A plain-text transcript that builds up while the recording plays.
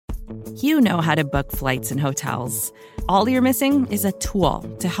You know how to book flights and hotels. All you're missing is a tool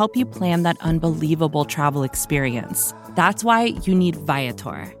to help you plan that unbelievable travel experience. That's why you need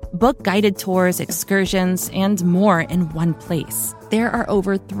Viator. Book guided tours, excursions, and more in one place. There are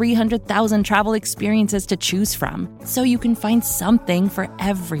over 300,000 travel experiences to choose from, so you can find something for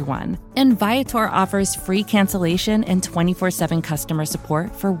everyone. And Viator offers free cancellation and 24/7 customer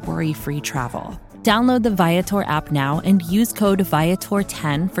support for worry-free travel. Download the Viator app now and use code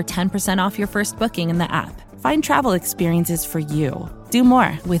Viator10 for 10% off your first booking in the app. Find travel experiences for you. Do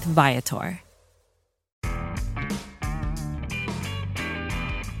more with Viator.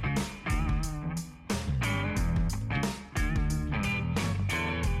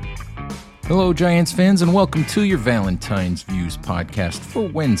 Hello, Giants fans, and welcome to your Valentine's Views podcast for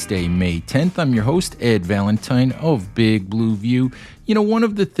Wednesday, May 10th. I'm your host, Ed Valentine of Big Blue View. You know, one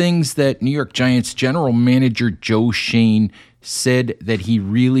of the things that New York Giants general manager Joe Schoen said that he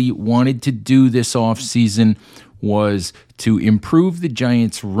really wanted to do this offseason was to improve the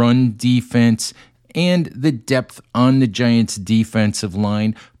Giants' run defense and the depth on the Giants' defensive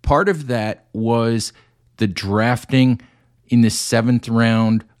line. Part of that was the drafting in the 7th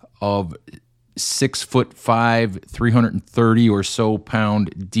round of 6'5", 330 or so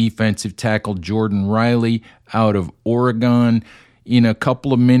pound defensive tackle Jordon Riley out of Oregon. In a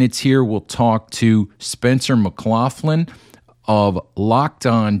couple of minutes here, we'll talk to Spencer McLaughlin of Locked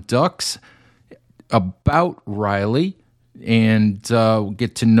On Ducks about Riley, and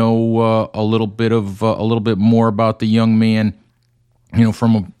get to know a little bit more about the young man, you know,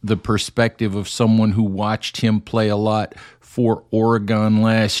 from the perspective of someone who watched him play a lot for Oregon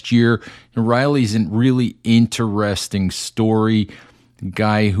last year. And Riley's a really interesting story.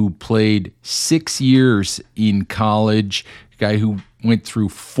 Guy who played 6 years in college, guy who went through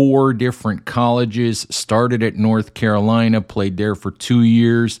 4 different colleges, started at North Carolina, played there for 2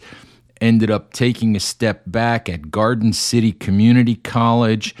 years, ended up taking a step back at Garden City Community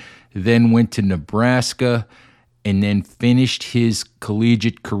College, then went to Nebraska, and then finished his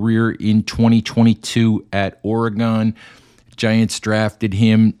collegiate career in 2022 at Oregon. Giants drafted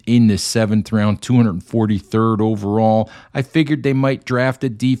him in the 7th round, 243rd overall. I figured they might draft a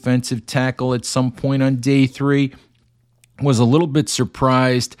defensive tackle at some point on day 3. Was a little bit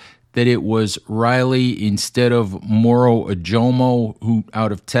surprised that it was Riley instead of Moro Ajomo, who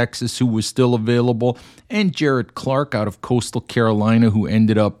out of Texas, who was still available, and Jarrett Clark out of Coastal Carolina, who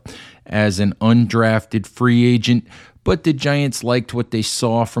ended up as an undrafted free agent. But the Giants liked what they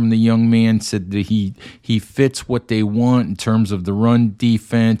saw from the young man, said that he fits what they want in terms of the run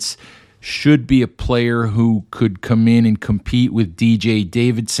defense, should be a player who could come in and compete with DJ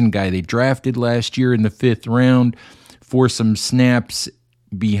Davidson, guy they drafted last year in the 5th round, for some snaps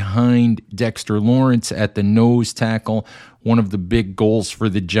behind Dexter Lawrence at the nose tackle. One of the big goals for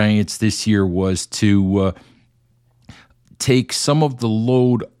the Giants this year was to take some of the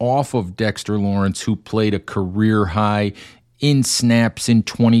load off of Dexter Lawrence, who played a career high in snaps in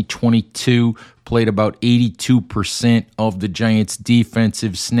 2022, played about 82% of the Giants'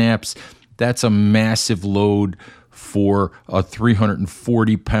 defensive snaps. That's a massive load for a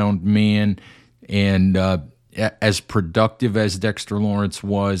 340-pound man, and as productive as Dexter Lawrence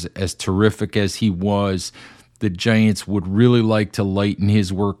was, as terrific as he was, the Giants would really like to lighten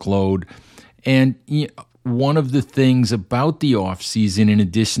his workload. And one of the things about the offseason,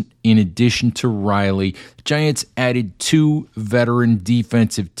 in addition to Riley, the Giants added 2 veteran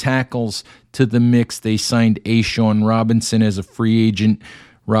defensive tackles to the mix. They signed A'Shawn Robinson as a free agent.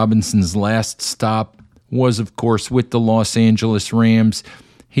 Robinson's last stop was, of course, with the Los Angeles Rams.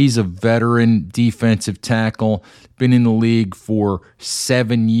 He's a veteran defensive tackle, been in the league for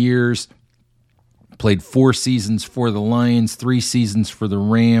 7 years, played 4 seasons for the Lions, 3 seasons for the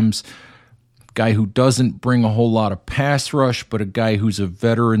Rams. Guy who doesn't bring a whole lot of pass rush, but a guy who's a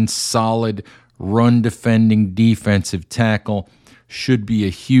veteran, solid, run-defending defensive tackle. Should be a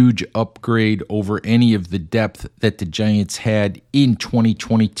huge upgrade over any of the depth that the Giants had in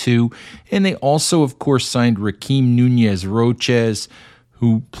 2022. And they also, of course, signed Rakeem Nunez-Roches,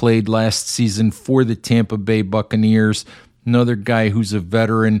 who played last season for the Tampa Bay Buccaneers. Another guy who's a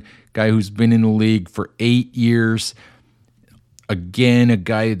veteran, guy who's been in the league for 8 years. Again, a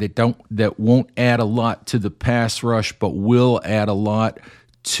guy that won't add a lot to the pass rush, but will add a lot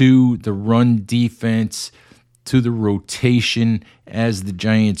to the run defense, to the rotation, as the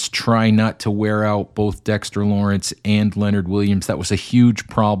Giants try not to wear out both Dexter Lawrence and Leonard Williams. That was a huge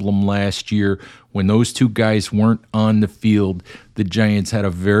problem last year. When those 2 guys weren't on the field, the Giants had a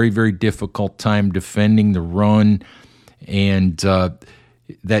very, very difficult time defending the run, and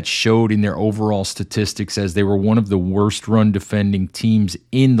that showed in their overall statistics as they were one of the worst run defending teams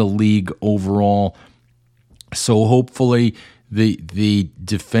in the league overall. So hopefully the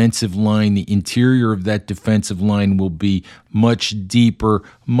defensive line, the interior of that defensive line will be much deeper,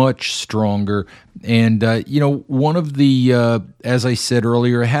 much stronger. And, one of the, as I said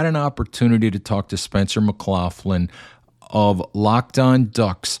earlier, I had an opportunity to talk to Spencer McLaughlin of Locked On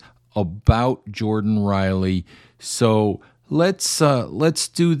Ducks about Jordon Riley. So let's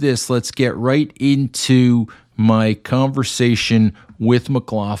do this. Let's get right into my conversation with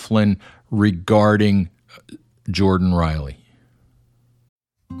McLaughlin regarding Jordon Riley.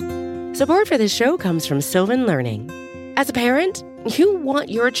 Support for this show comes from Sylvan Learning. As a parent, you want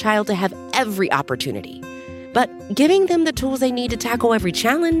your child to have every opportunity, but giving them the tools they need to tackle every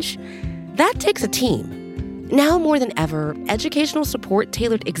challenge, that takes a team. Now more than ever, educational support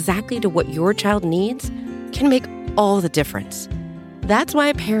tailored exactly to what your child needs can make all the difference. That's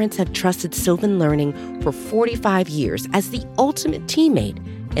why parents have trusted Sylvan Learning for 45 years as the ultimate teammate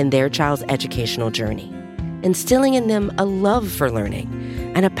in their child's educational journey, instilling in them a love for learning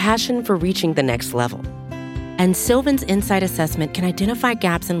and a passion for reaching the next level. And Sylvan's Insight Assessment can identify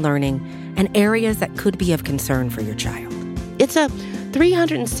gaps in learning and areas that could be of concern for your child. It's a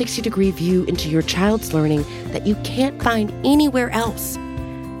 360-degree view into your child's learning that you can't find anywhere else,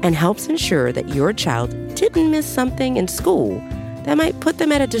 and helps ensure that your child didn't miss something in school that might put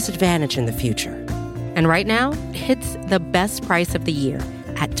them at a disadvantage in the future. And right now, it's the best price of the year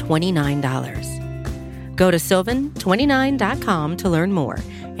at $29. Go to sylvan29.com to learn more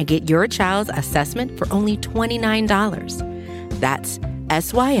and get your child's assessment for only $29. That's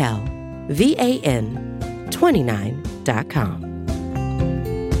SYLVAN29.com.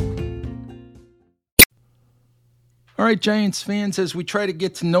 All right, Giants fans, as we try to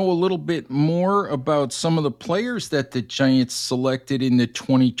get to know a little bit more about some of the players that the Giants selected in the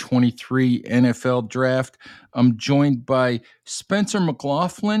 2023 NFL Draft, I'm joined by Spencer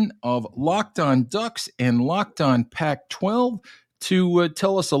McLaughlin of Locked On Ducks and Locked On Pac-12 to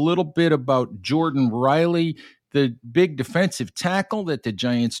tell us a little bit about Jordon Riley, the big defensive tackle that the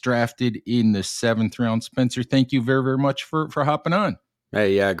Giants drafted in the 7th round. Spencer, thank you very, very much for hopping on.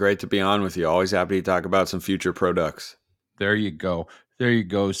 Hey, yeah, great to be on with you. Always happy to talk about some future products. There you go.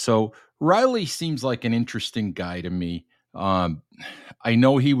 So Riley seems like an interesting guy to me. I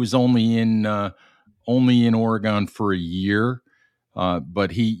know he was only in Oregon for a year,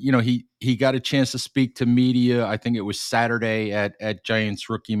 but he got a chance to speak to media. I think it was Saturday at Giants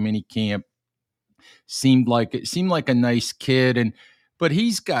rookie minicamp. Seemed like a nice kid, but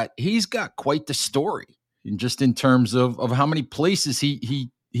he's got quite the story, just in terms of how many places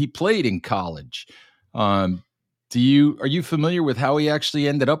he played in college. Are you familiar with how he actually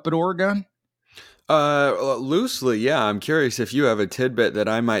ended up at Oregon? Loosely, yeah. I'm curious if you have a tidbit that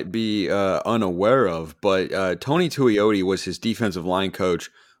I might be unaware of, but Tony Tuioti was his defensive line coach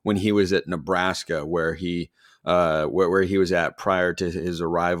when he was at Nebraska, where he was at prior to his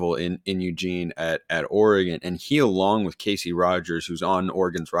arrival in Eugene at Oregon. And he, along with Casey Rogers, who's on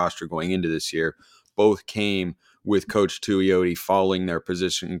Oregon's roster going into this year, both came with Coach Tuioti following their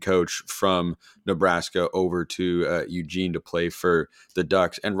position coach from Nebraska over to Eugene to play for the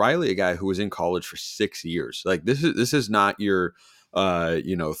Ducks. And Riley, a guy who was in college for 6 years. Like this is not your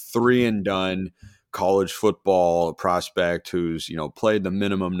 3 and done college football prospect who's played the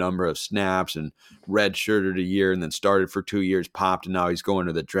minimum number of snaps and redshirted a year and then started for 2 years, popped, and now he's going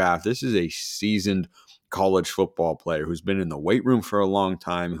to the draft. This is a seasoned college football player who's been in the weight room for a long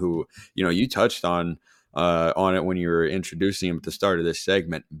time, who you touched on it when you were introducing him at the start of this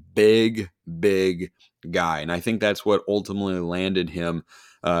segment. Big guy. And I think that's what ultimately landed him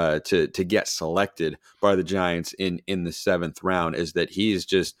to get selected by the Giants in the 7th round, is that he is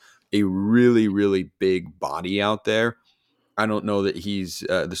just a really, really big body out there. I don't know that he's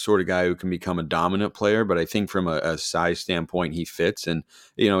the sort of guy who can become a dominant player, but I think from a size standpoint, he fits. And,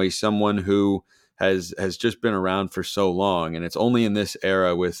 he's someone who has just been around for so long. And it's only in this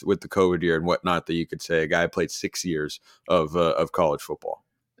era with the COVID year and whatnot that you could say a guy played 6 years of college football.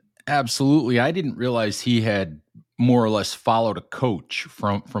 Absolutely. I didn't realize he had more or less followed a coach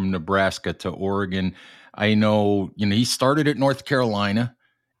from Nebraska to Oregon. I know, he started at North Carolina,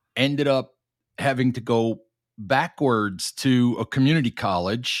 ended up having to go backwards to a community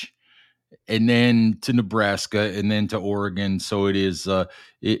college, and then to Nebraska, and then to Oregon. So it is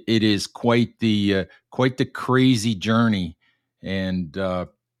quite the crazy journey. And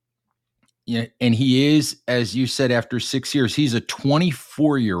and he is, as you said, after 6 years, he's a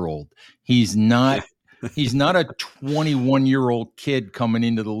 24-year-old. He's not a 21-year-old kid coming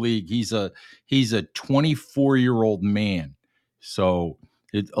into the league. He's a 24-year-old man. So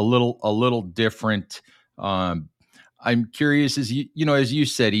a little different. I'm curious, as as you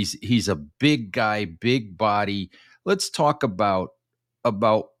said, he's a big guy, big body. Let's talk about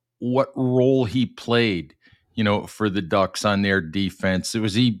what role he played, for the Ducks on their defense.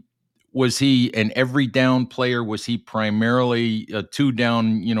 Was he an every down player? Was he primarily a two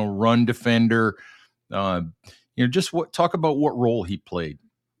down, run defender? Uh, just talk about what role he played.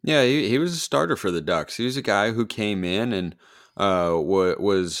 Yeah, he was a starter for the Ducks. He was a guy who came in and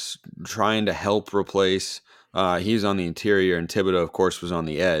was trying to help replace. He's on the interior, and Thibodeau, of course, was on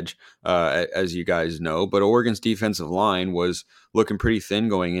the edge, as you guys know. But Oregon's defensive line was looking pretty thin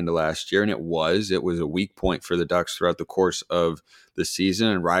going into last year, and it was a weak point for the Ducks throughout the course of the season.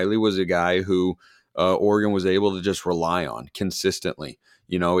 And Riley was a guy who Oregon was able to just rely on consistently.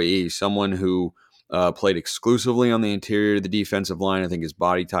 He's someone who played exclusively on the interior of the defensive line. I think his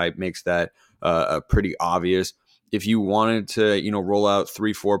body type makes that pretty obvious. If you wanted to, roll out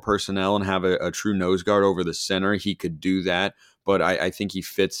 3-4 personnel and have a true nose guard over the center, he could do that. But I think he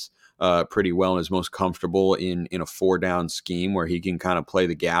fits pretty well and is most comfortable in a 4-down scheme where he can kind of play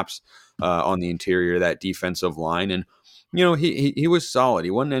the gaps on the interior of that defensive line. And he was solid.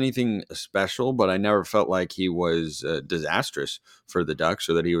 He wasn't anything special, but I never felt like he was disastrous for the Ducks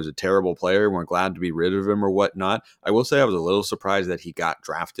or that he was a terrible player. We're glad to be rid of him or whatnot. I will say I was a little surprised that he got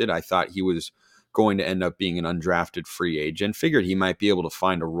drafted. I thought he was going to end up being an undrafted free agent. Figured he might be able to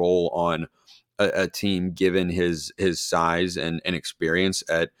find a role on a team given his size and experience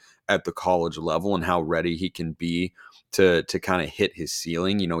at the college level and how ready he can be to kind of hit his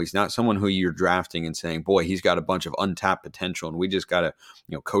ceiling. He's not someone who you're drafting and saying, boy, he's got a bunch of untapped potential and we just got to,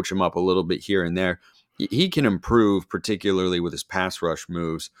 coach him up a little bit here and there. He can improve, particularly with his pass rush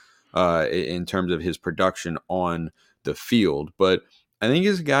moves in terms of his production on the field. But I think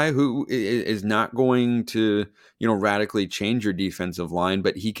he's a guy who is not going to, radically change your defensive line,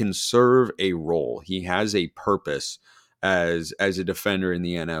 but he can serve a role. He has a purpose as a defender in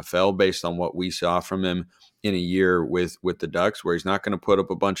the NFL based on what we saw from him in a year with the Ducks, where he's not going to put up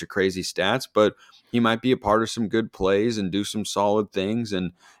a bunch of crazy stats, but he might be a part of some good plays and do some solid things.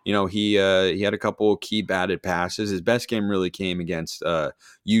 And, he had a couple of key batted passes. His best game really came against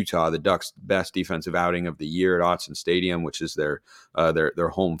Utah, the Ducks' best defensive outing of the year at Autzen Stadium, which is their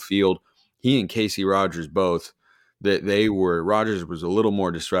home field. He and Casey Rogers both, Rogers was a little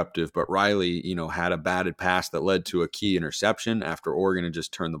more disruptive, but Riley, had a batted pass that led to a key interception after Oregon had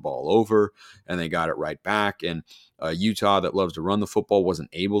just turned the ball over and they got it right back. And Utah, that loves to run the football,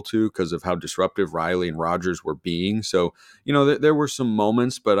 wasn't able to because of how disruptive Riley and Rogers were being. So, there were some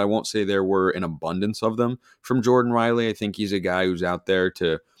moments, but I won't say there were an abundance of them from Jordon Riley. I think he's a guy who's out there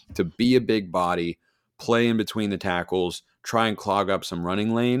to be a big body, play in between the tackles, try and clog up some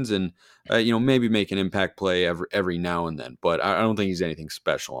running lanes, and maybe make an impact play every now and then. But I don't think he's anything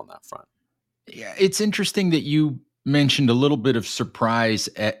special on that front. Yeah, it's interesting that you mentioned a little bit of surprise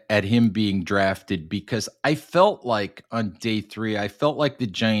at him being drafted, because I felt like on day 3, I felt like the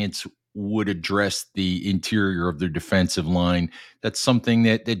Giants would address the interior of their defensive line. That's something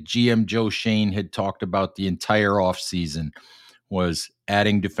that GM Joe Shane had talked about the entire offseason, was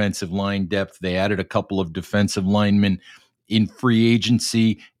adding defensive line depth. They added a couple of defensive linemen in free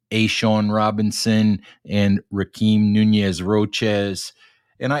agency, Ashawn Robinson and Rakeem Nunez-Roches.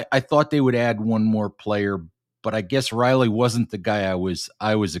 And I thought they would add one more player, but I guess Riley wasn't the guy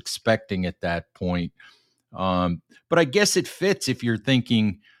I was expecting at that point. But I guess it fits if you're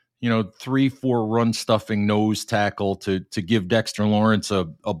thinking, 3-4 run stuffing nose tackle to give Dexter Lawrence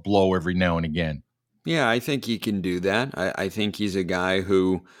a blow every now and again. Yeah, I think he can do that. I think he's a guy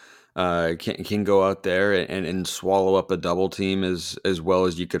who can go out there and swallow up a double team as well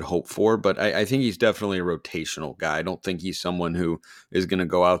as you could hope for. But I think he's definitely a rotational guy. I don't think he's someone who is going to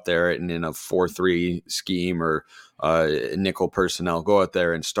go out there and in a 4-3 scheme or nickel personnel, go out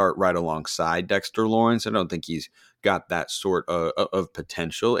there and start right alongside Dexter Lawrence. I don't think he's got that sort of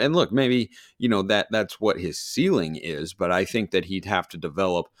potential. And look, maybe, that's what his ceiling is, but I think that he'd have to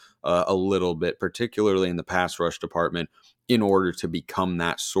develop a little bit, particularly in the pass rush department, in order to become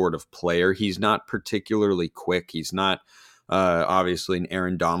that sort of player. He's not particularly quick. He's not obviously an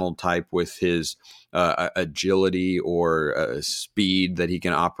Aaron Donald type with his agility or speed that he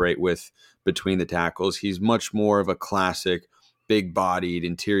can operate with between the tackles. He's much more of a classic big-bodied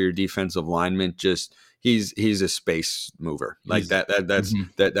interior defensive lineman. Just he's a space mover like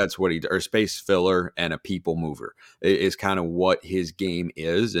that's what he, or space filler and a people mover is kind of what his game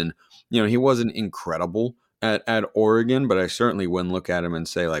is. And he wasn't incredible at Oregon, but I certainly wouldn't look at him and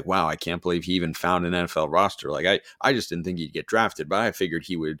say like, wow, I can't believe he even found an NFL roster. Like I just didn't think he'd get drafted, but I figured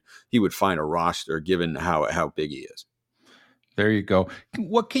he would find a roster given how big he is. There you go.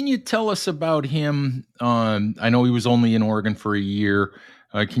 What can you tell us about him? I know he was only in Oregon for a year.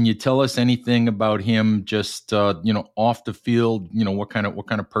 Can you tell us anything about him? Just off the field. What kind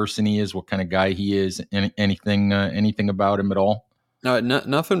of person he is, what kind of guy he is. Anything about him at all?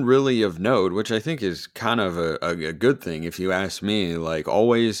 Nothing really of note, which I think is kind of a good thing, if you ask me. Like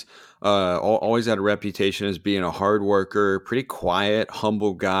always had a reputation as being a hard worker, pretty quiet,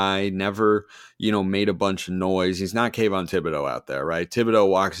 humble guy. Never, made a bunch of noise. He's not Kayvon Thibodeau out there, right? Thibodeau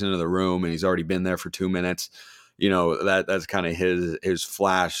walks into the room and he's already been there for 2 minutes. That's kind of his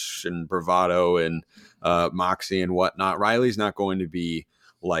flash and bravado and moxie and whatnot. Riley's not going to be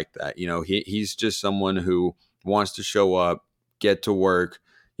like that. He's just someone who wants to show up, get to work,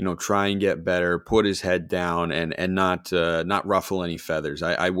 try and get better, put his head down, and not ruffle any feathers.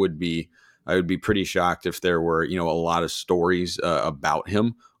 I would be pretty shocked if there were a lot of stories about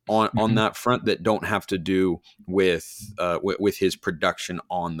him on Mhm. that front that don't have to do with his production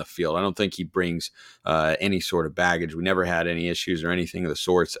on the field. I don't think he brings any sort of baggage. We never had any issues or anything of the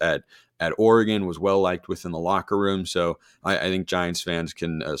sorts at Oregon. Was well liked within the locker room. So I think Giants fans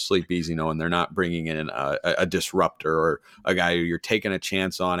can sleep easy knowing they're not bringing in a disruptor or a guy who you're taking a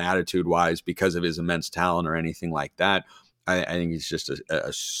chance on attitude wise because of his immense talent or anything like that. I think he's just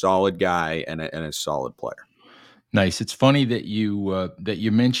a solid guy and a solid player. Nice. It's funny that you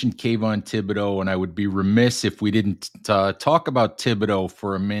mentioned Kayvon Thibodeau, and I would be remiss if we didn't talk about Thibodeau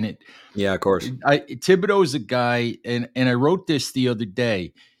for a minute. Yeah, of course. Thibodeau is a guy, and I wrote this the other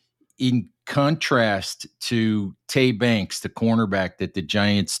day. In contrast to Tay Banks, the cornerback that the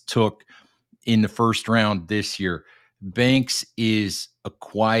Giants took in the first round this year, Banks is a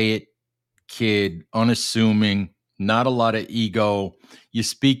quiet kid, unassuming, not a lot of ego. You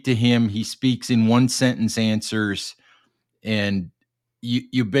speak to him, he speaks in one sentence answers, and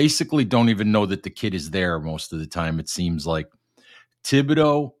you basically don't even know that the kid is there most of the time. It seems like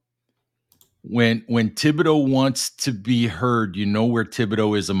Thibodeau, when Thibodeau wants to be heard, you know where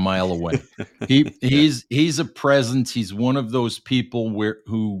Thibodeau is a mile away. He Yeah. he's a presence. He's one of those people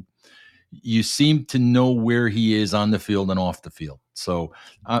who you seem to know where he is on the field and off the field. So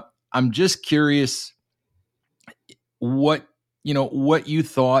I'm just curious what what you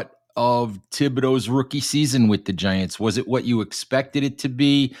thought of Thibodeau's rookie season with the Giants. Was it what you expected it to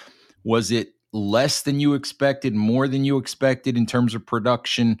be? Was it less than you expected, more than you expected in terms of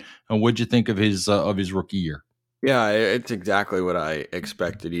production? And what'd you think of his rookie year? Yeah, it's exactly what I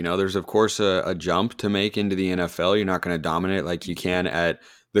expected. There's of course a jump to make into the NFL. You're not going to dominate like you can at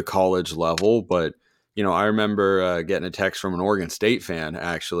the college level, but I remember getting a text from an Oregon State fan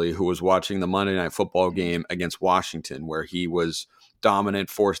actually who was watching the Monday Night Football game against Washington, where he was dominant,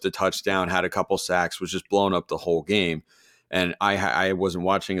 forced a touchdown, had a couple sacks, was just blown up the whole game. And I wasn't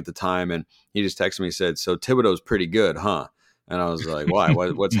watching at the time, and he just texted me, said, "So Thibodeau's pretty good, huh?" And I was like, "Why?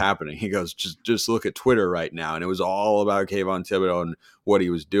 What's happening?" He goes, "Just look at Twitter right now." And it was all about Kayvon Thibodeau and what he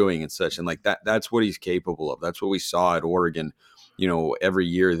was doing and such. And like that's what he's capable of. That's what we saw at Oregon, every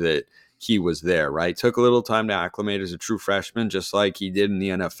year that he was there, right? Took a little time to acclimate as a true freshman, just like he did in the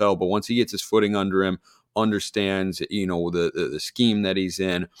NFL. But once he gets his footing under him, understands, the scheme that he's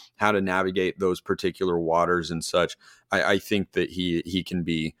in, how to navigate those particular waters and such, I think that he can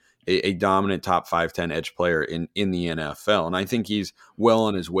be a dominant top 5-10 edge player in the NFL. And I think he's well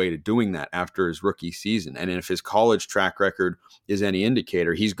on his way to doing that after his rookie season. And if his college track record is any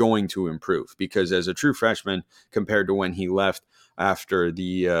indicator, he's going to improve, because as a true freshman, compared to when he left after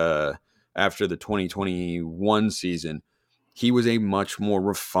the 2021 season, he was a much more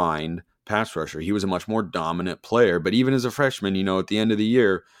refined pass rusher. He was a much more dominant player. But even as a freshman, at the end of the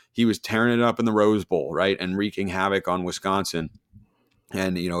year, he was tearing it up in the Rose Bowl, right? And wreaking havoc on Wisconsin.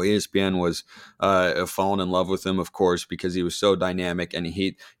 And ESPN was falling in love with him, of course, because he was so dynamic, and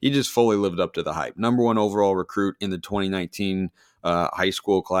he just fully lived up to the hype. Number 1 overall recruit in the 2019 high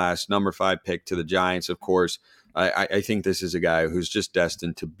school class, number 5 pick to the Giants, of course. I think this is a guy who's just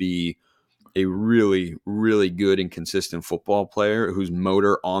destined to be a really, really good and consistent football player whose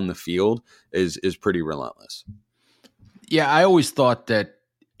motor on the field is pretty relentless. Yeah, I always thought that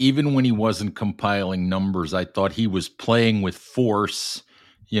even when he wasn't compiling numbers, I thought he was playing with force,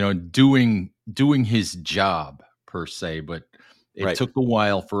 doing his job per se. But it Right. took a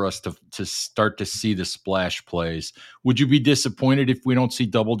while for us to start to see the splash plays. Would you be disappointed if we don't see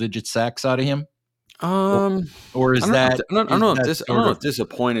double-digit sacks out of him? Or, Um, or I is don't know. that I don't is know if that I don't sort know of if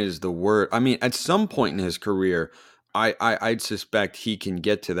disappointed is the word. I mean, at some point in his career, I'd suspect he can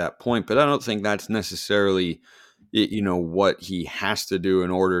get to that point, but I don't think that's necessarily what he has to do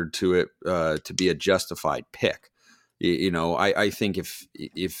in order to be a justified pick. I think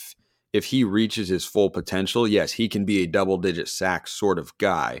if if he reaches his full potential, yes, he can be a double-digit sack sort of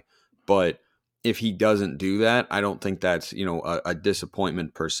guy. But if he doesn't do that, I don't think that's, a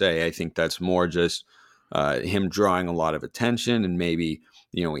disappointment per se. I think that's more just him drawing a lot of attention, and maybe,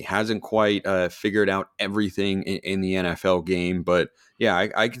 he hasn't quite figured out everything in the NFL game. But yeah,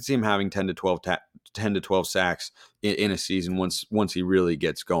 I can see him having 10 to 12 sacks in a season once he really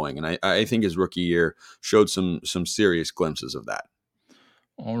gets going. And I think his rookie year showed some serious glimpses of that.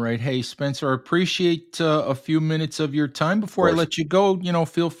 All right. Hey, Spencer, I appreciate a few minutes of your time. Before I let you go,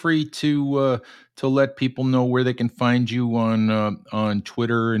 feel free to let people know where they can find you on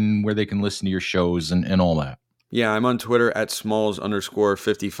Twitter and where they can listen to your shows and all that. Yeah, I'm on Twitter at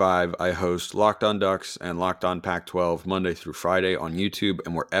Smalls_55. I host Locked On Ducks and Locked On Pac-12 Monday through Friday on YouTube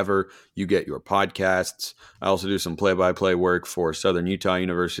and wherever you get your podcasts. I also do some play-by-play work for Southern Utah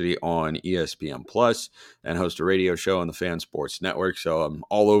University on ESPN Plus and host a radio show on the Fan Sports Network. So I'm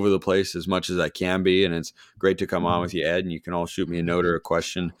all over the place as much as I can be, and it's great to come on with you, Ed, and you can all shoot me a note or a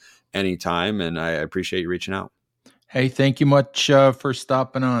question anytime, and I appreciate you reaching out. Hey, thank you much for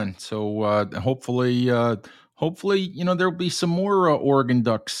stopping on. So hopefully, there'll be some more Oregon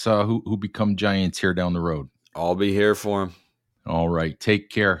Ducks who become Giants here down the road. I'll be here for them. All right. Take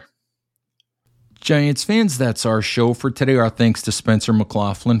care. Giants fans, that's our show for today. Our thanks to Spencer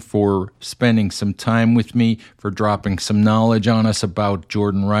McLaughlin for spending some time with me, for dropping some knowledge on us about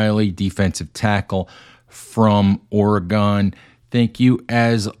Jordon Riley, defensive tackle from Oregon. Thank you,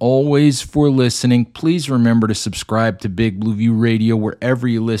 as always, for listening. Please remember to subscribe to Big Blue View Radio wherever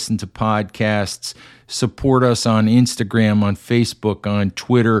you listen to podcasts. Support us on Instagram, on Facebook, on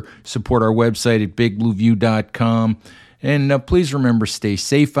Twitter. Support our website at bigblueview.com. And please remember, stay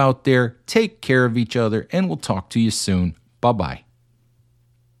safe out there. Take care of each other, and we'll talk to you soon. Bye-bye.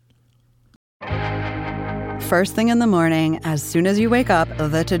 First thing in the morning, as soon as you wake up,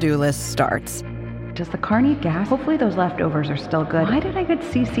 the to-do list starts. Does the car need gas? Hopefully those leftovers are still good. Why did I get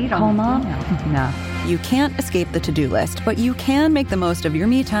CC'd on Mom? No. You can't escape the to-do list, but you can make the most of your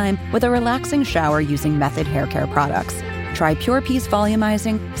me time with a relaxing shower using Method Hair Care products. Try Pure Peace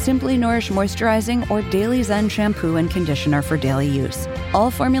Volumizing, Simply Nourish Moisturizing, or Daily Zen Shampoo and Conditioner for daily use.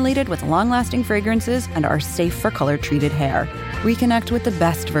 All formulated with long-lasting fragrances and are safe for color-treated hair. Reconnect with the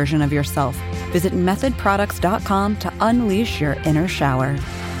best version of yourself. Visit methodproducts.com to unleash your inner shower.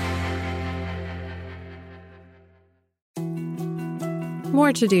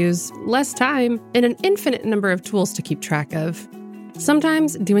 More to-dos, less time, and an infinite number of tools to keep track of.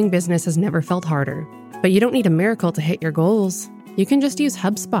 Sometimes doing business has never felt harder, but you don't need a miracle to hit your goals. You can just use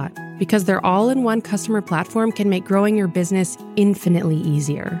HubSpot, because their all-in-one customer platform can make growing your business infinitely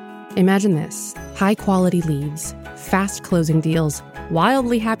easier. Imagine this: high-quality leads, fast closing deals,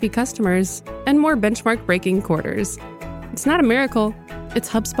 wildly happy customers, and more benchmark-breaking quarters. It's not a miracle, it's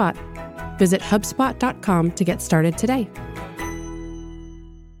HubSpot. Visit HubSpot.com to get started today.